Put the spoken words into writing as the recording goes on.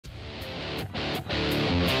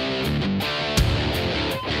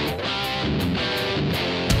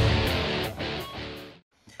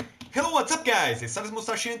What's up guys, it's Thales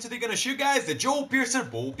Moustache and today gonna show you guys the JHO Piercer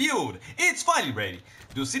Bow Build. It's finally ready.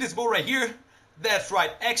 Do you see this bow right here? That's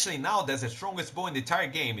right, actually now that's the strongest bow in the entire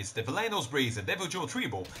game. It's the Thales Brace, the Devil JHO 3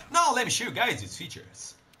 bow. Now let me show you guys its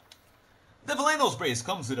features. The Thales Brace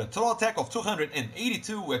comes with a total attack of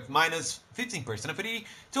 282 with minus 15% affinity,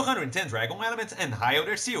 210 dragon elements and high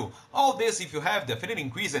outer seal. All this if you have the affinity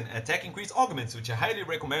increase and attack increase augments, which I highly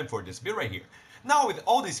recommend for this build right here. Now with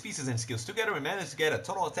all these pieces and skills together, we managed to get a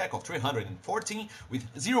total attack of 314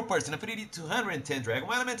 with 0% affinity, 210 dragon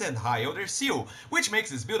element and high outer seal, which makes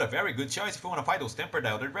this build a very good choice if you want to fight those tempered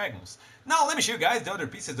elder dragons. Now let me show you guys the other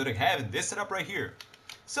pieces that I have in this setup right here.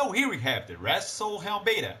 So here we have the Rest Soul Helm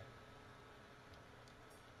Beta,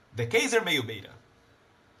 the Kaiser Mail Beta,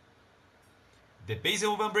 the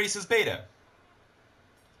Basil Van Braces Beta,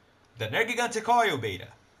 the Nergigantic Oil Beta,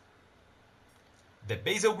 the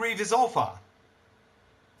Basil Graves Alpha,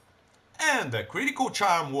 and the Critical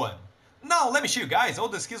Charm 1. Now let me show you guys all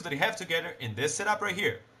the skills that you have together in this setup right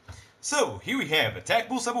here. So here we have Attack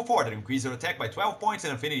Boost level 4 that increases your attack by 12 points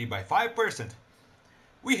and affinity by 5%.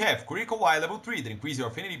 We have Critical Y level 3 that increases your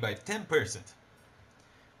affinity by 10%.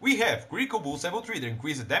 We have Critical Boost level 3 that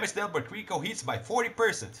increases damage dealt by critical hits by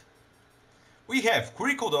 40%. We have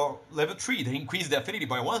Critical level 3 that increases the affinity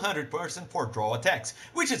by 100% for draw attacks,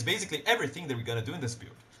 which is basically everything that we're gonna do in this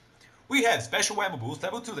build. We have Special Ammo Boost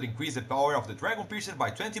level 2 that increases the power of the Dragon Piercer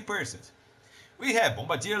by 20%. We have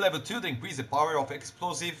Bombardier level 2 that increases the power of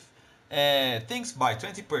explosive things by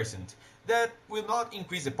 20%. That will not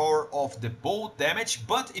increase the power of the bow damage,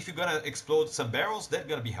 but if you're gonna explode some barrels, that's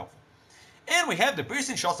gonna be helpful. And we have the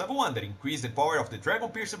Piercing Shots level 1 that increases the power of the Dragon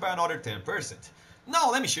Piercer by another 10%.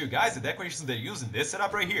 Now let me show you guys the decorations that I use in this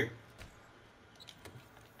setup right here.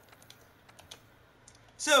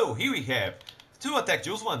 So here we have 2 Attack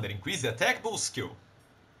Jules 1 that increase the Attack Boost skill.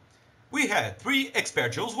 We have 3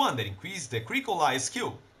 Expert Jules 1 that increase the Critical Eye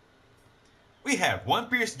skill. We have 1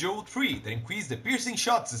 Pierce Jules 3 that increase the Piercing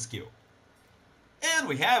Shots skill. And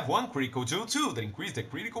we have 1 Critical Jules 2 that increase the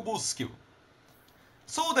Critical Boost skill.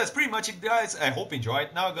 So that's pretty much it guys, I hope you enjoyed.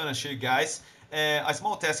 Now I'm gonna show you guys a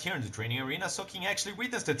small test here in the training arena so you can actually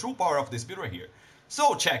witness the true power of this build right here.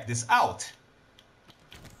 So check this out.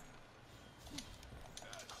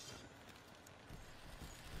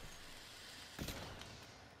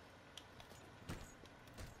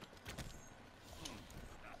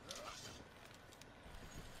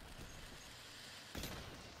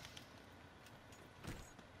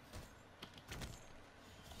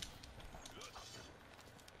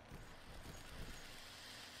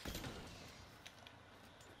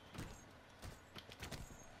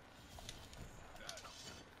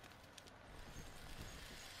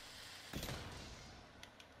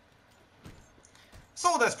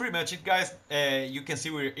 So that's pretty much it guys, you can see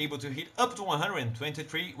we're able to hit up to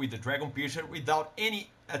 123 with the Dragon Piercer without any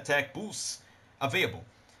attack boosts available.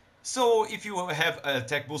 So if you have an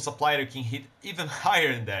attack boost applied, you can hit even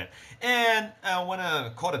higher than that. And I want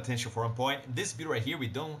to call attention for one point, this build right here we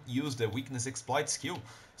don't use the weakness exploit skill.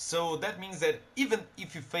 So that means that even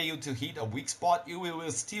if you fail to hit a weak spot, you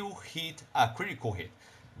will still hit a critical hit,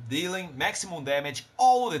 dealing maximum damage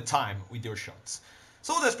all the time with your shots.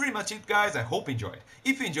 So that's pretty much it guys, I hope you enjoyed.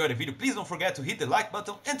 If you enjoyed the video, please don't forget to hit the like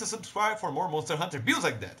button and to subscribe for more Monster Hunter builds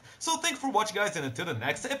like that. So thanks for watching guys and until the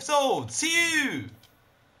next episode, see you!